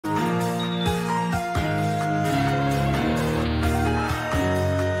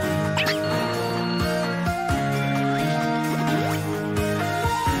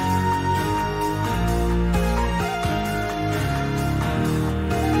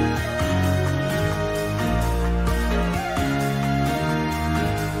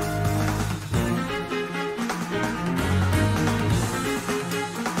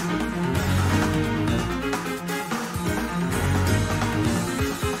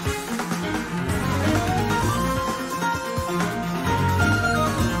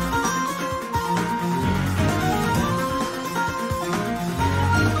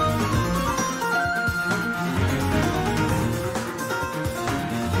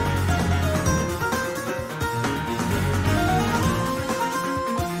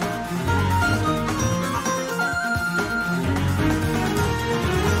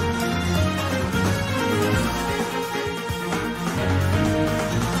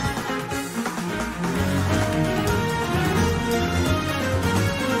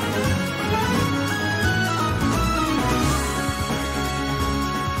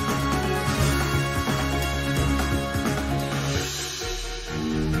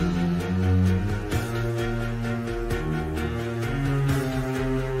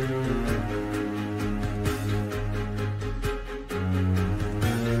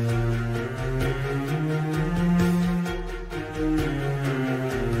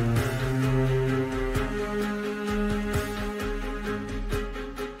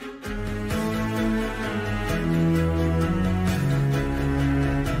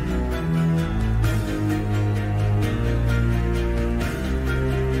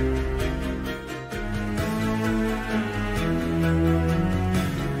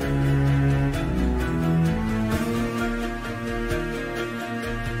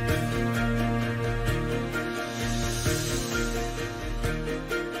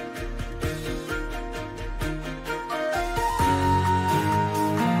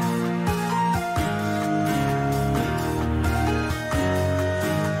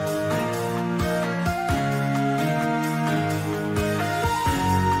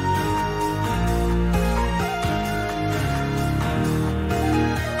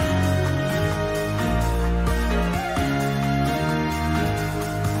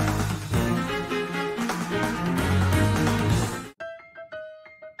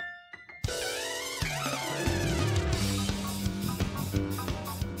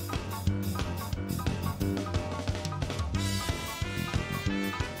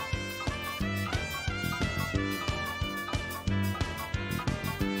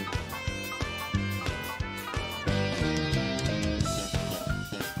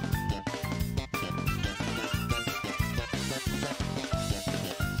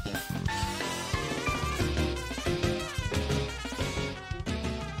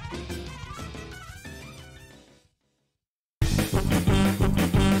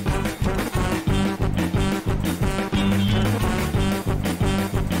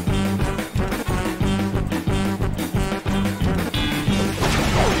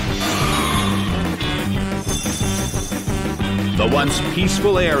The once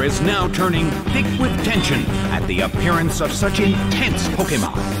peaceful air is now turning thick with tension at the appearance of such intense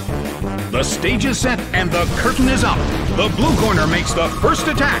Pokémon. The stage is set and the curtain is up. The blue corner makes the first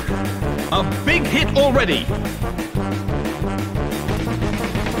attack. A big hit already.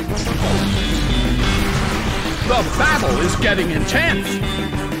 The battle is getting intense.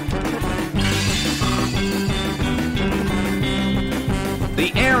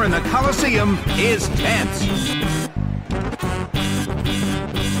 The air in the Colosseum is tense.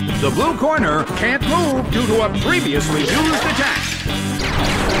 The blue corner can't move due to a previously used attack.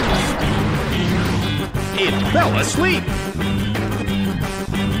 It fell asleep.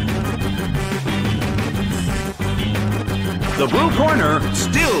 The blue corner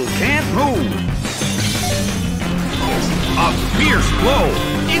still can't move. A fierce blow.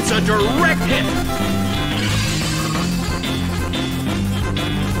 It's a direct hit.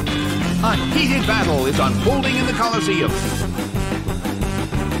 A heated battle is unfolding in the Colosseum.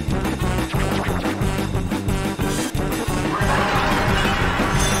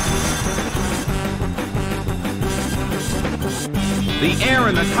 The air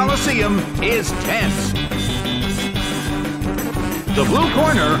in the Colosseum is tense. The blue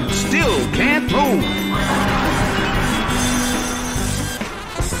corner still can't move.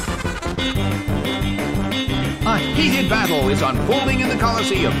 A heated battle is unfolding in the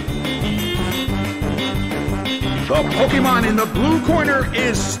Colosseum. The Pokémon in the blue corner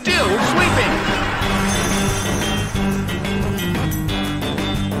is still sleeping.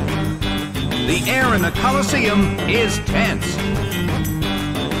 The air in the Colosseum is tense.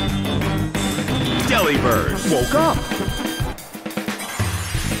 Delibird woke up.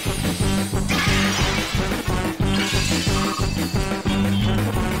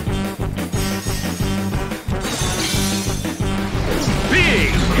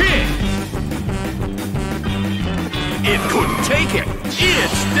 Big hit! It couldn't take it.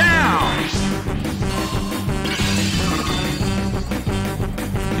 It's down!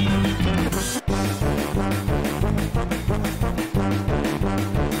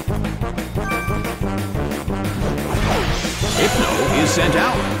 Is sent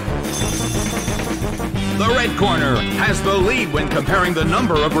out. The red corner has the lead when comparing the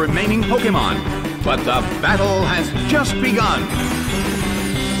number of remaining Pokémon, but the battle has just begun.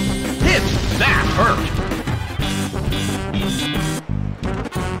 Hit! That hurt!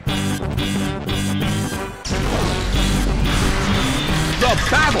 The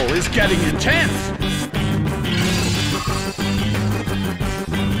battle is getting intense!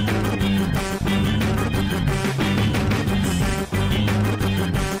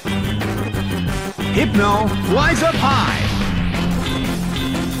 Hypno flies up high.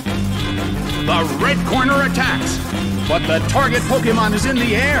 The red corner attacks, but the target Pokémon is in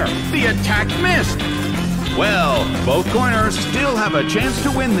the air. The attack missed. Well, both corners still have a chance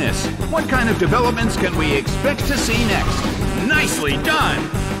to win this. What kind of developments can we expect to see next? Nicely done!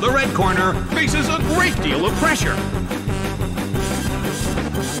 The red corner faces a great deal of pressure.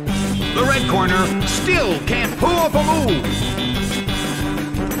 The red corner still can't pull off a move.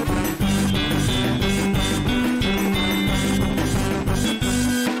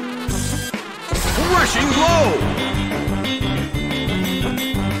 Rushing blow!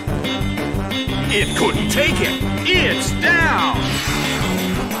 It couldn't take it! It's down!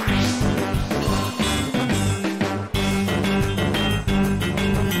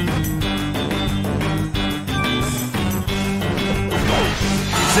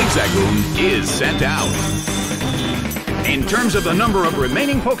 Zigzagoon is sent out. In terms of the number of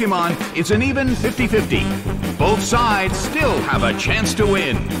remaining Pokémon, it's an even 50-50. Both sides still have a chance to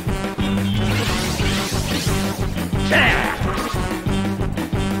win.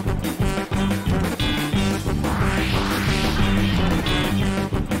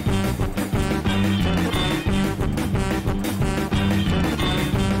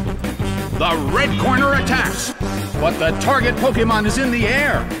 The red corner attacks, but the target Pokémon is in the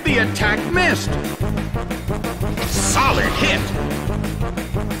air. The attack missed. Solid hit.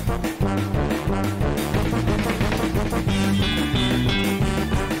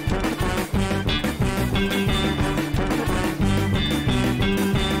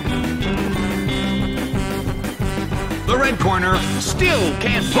 The red corner still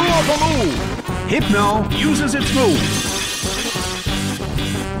can't pull off a move. Hypno uses its move.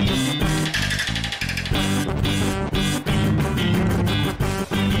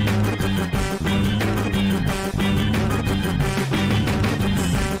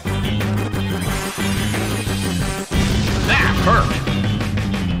 That hurt.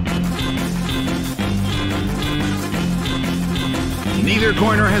 Neither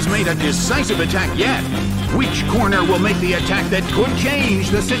corner has made a decisive attack yet. Which corner will make the attack that could change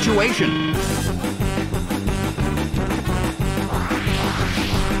the situation?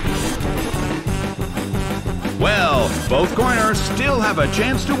 Well, both corners still have a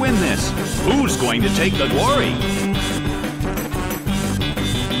chance to win this. Who's going to take the glory?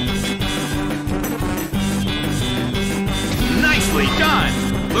 Nicely done!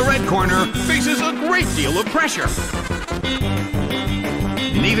 The red corner faces a great deal of pressure.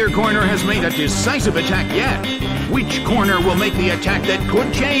 Neither corner has made a decisive attack yet. Which corner will make the attack that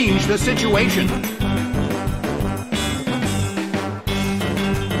could change the situation?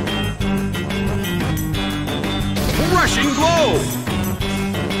 Rushing blow!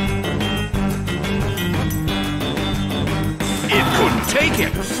 It couldn't take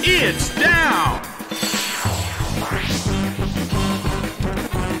it! It's down!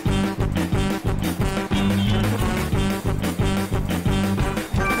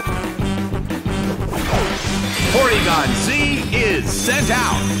 Porygon Z is sent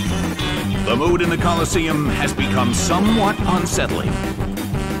out. The mood in the Coliseum has become somewhat unsettling.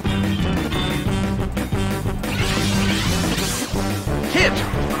 Hit!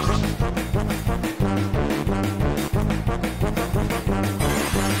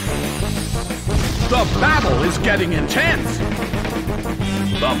 The battle is getting intense.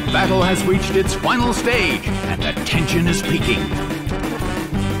 The battle has reached its final stage, and the tension is peaking.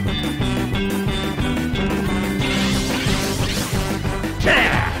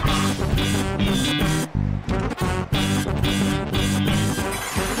 Yeah!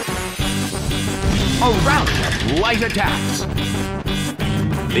 A round of light attacks.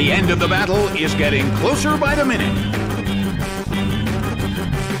 The end of the battle is getting closer by the minute.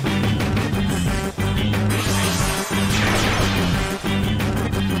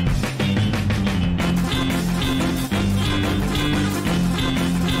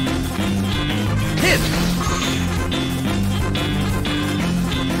 Hit!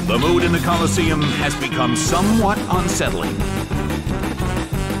 The mood in the Coliseum has become somewhat unsettling.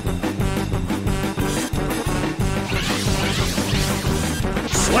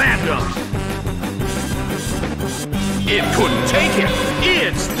 Slammed him! It couldn't take it!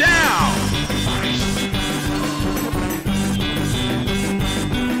 It's down!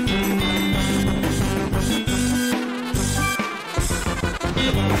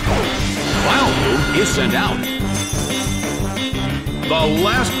 Clown is sent out. The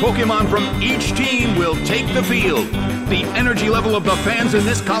last Pokémon from each team will take the field. The energy level of the fans in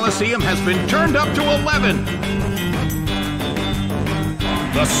this Coliseum has been turned up to 11.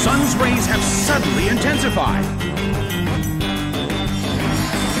 The sun's rays have suddenly intensified.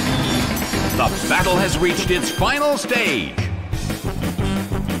 The battle has reached its final stage.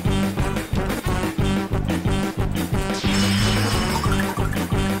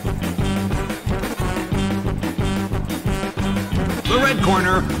 The red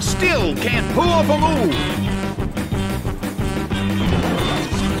corner still can't pull off a move.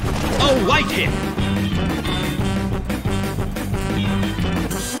 A light hit.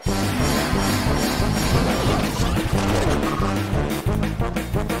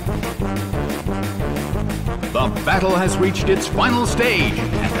 The battle has reached its final stage,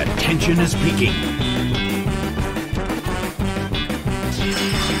 and the tension is peaking.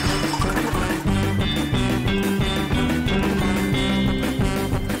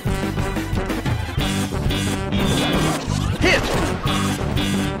 Hit!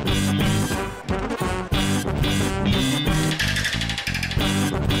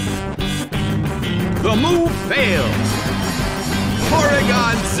 The move fails.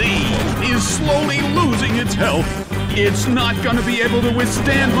 Porygon Z is slowly losing its health. It's not going to be able to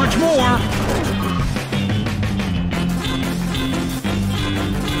withstand much more.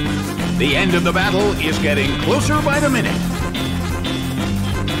 The end of the battle is getting closer by the minute.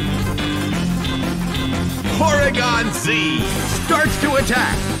 Porygon Z starts to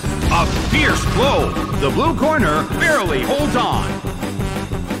attack. A fierce blow. The blue corner barely holds on.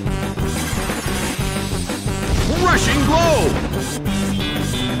 Rushing blow.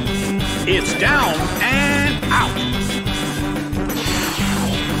 It's down and out.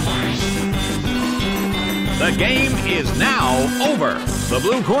 The game is now over. The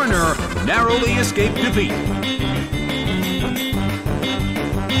blue corner narrowly escaped defeat.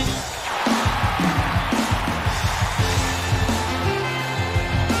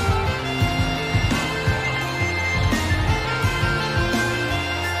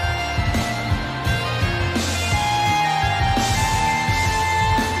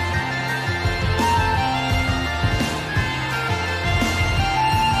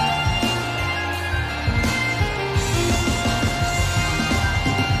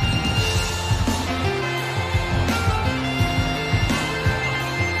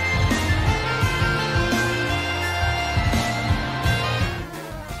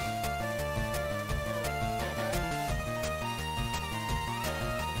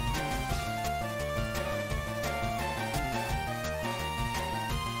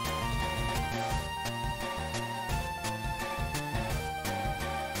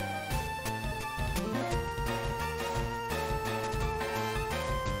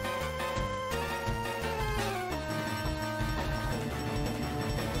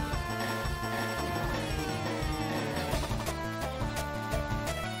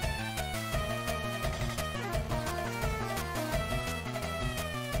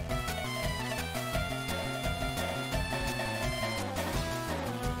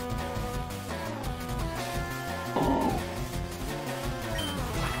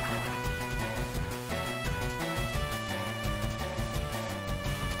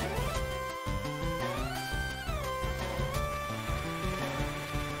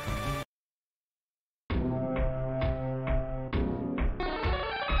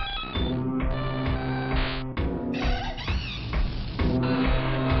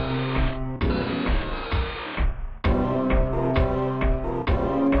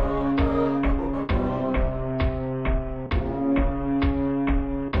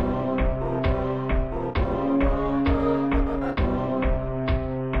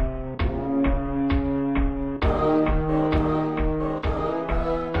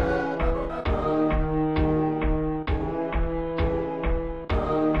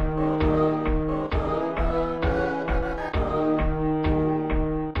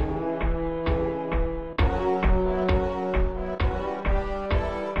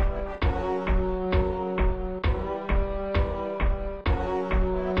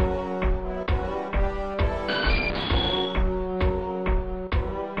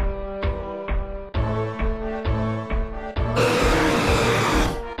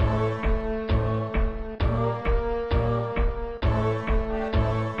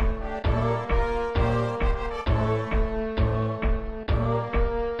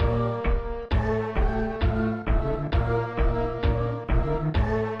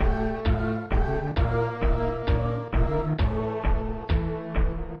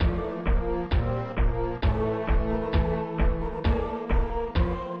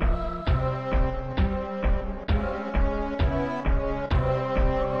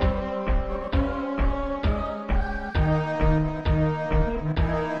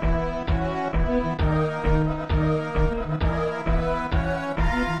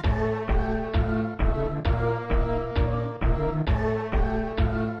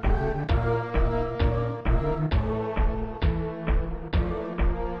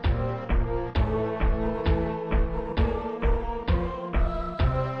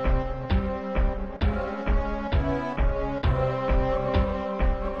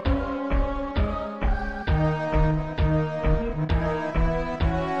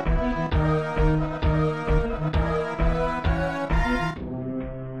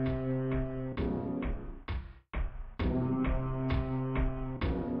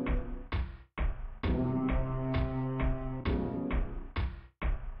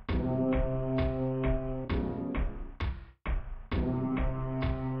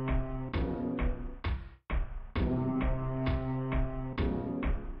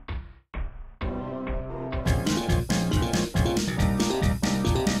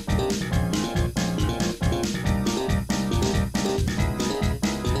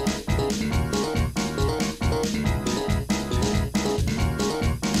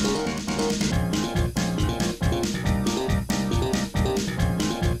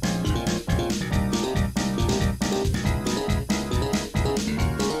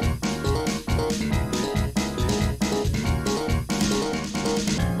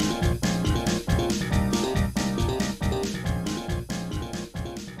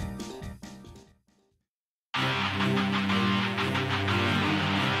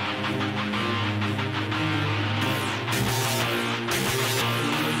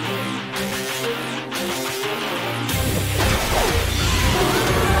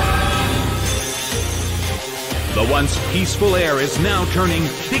 peaceful air is now turning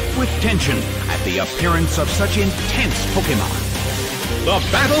thick with tension at the appearance of such intense Pokémon. The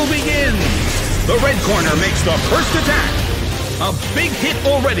battle begins! The red corner makes the first attack. A big hit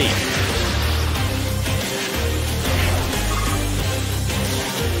already.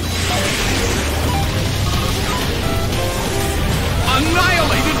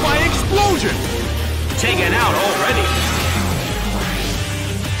 Annihilated by explosion! Taken out already.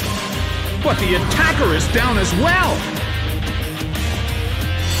 But the attacker is down as well!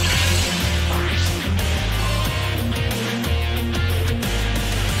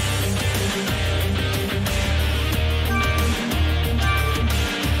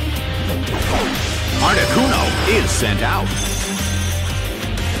 Articuno is sent out.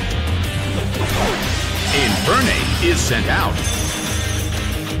 Infernape is sent out.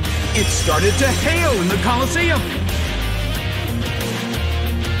 It started to hail in the Colosseum.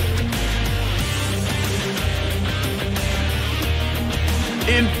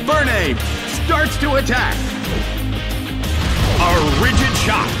 Infernape starts to attack. A rigid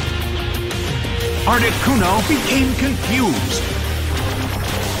shot. Articuno became confused.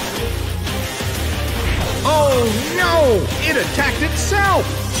 Oh no! It attacked itself!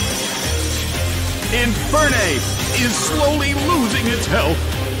 Infernape is slowly losing its health.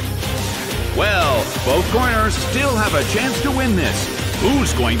 Well, both corners still have a chance to win this.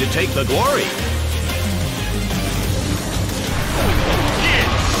 Who's going to take the glory?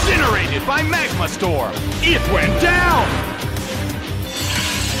 Incinerated by Magma Storm! It went down!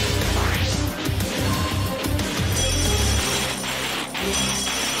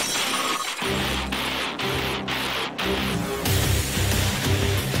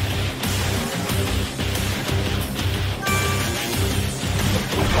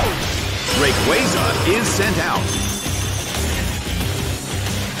 Rayquaza is sent out.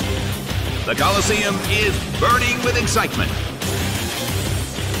 The Colosseum is burning with excitement.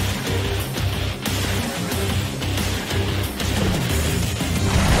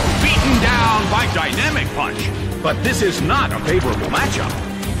 Beaten down by Dynamic Punch, but this is not a favorable matchup.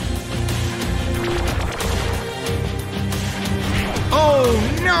 Oh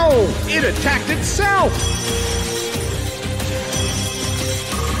no! It attacked itself!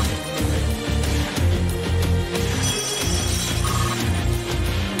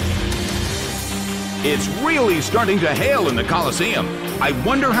 It's really starting to hail in the Colosseum. I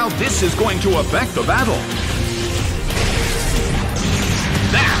wonder how this is going to affect the battle.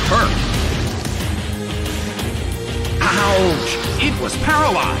 That hurt. Ouch! It was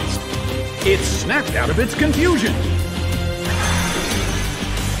paralyzed. It snapped out of its confusion.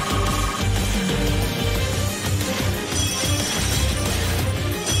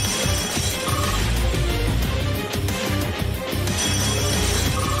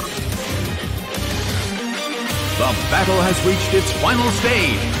 The battle has reached its final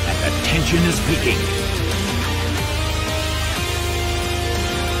stage, and the tension is peaking.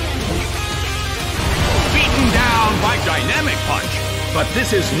 Beaten down by Dynamic Punch, but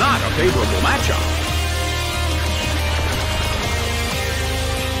this is not a favorable matchup.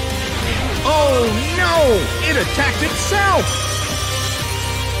 Oh no! It attacked itself!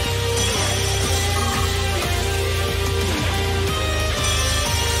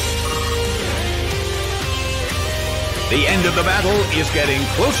 The end of the battle is getting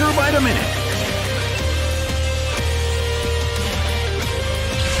closer by the minute.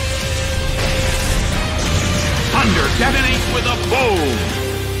 Thunder detonates with a boom.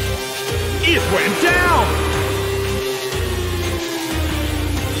 It went down.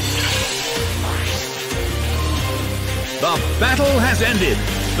 The battle has ended.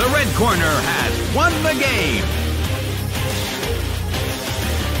 The red corner has won the game.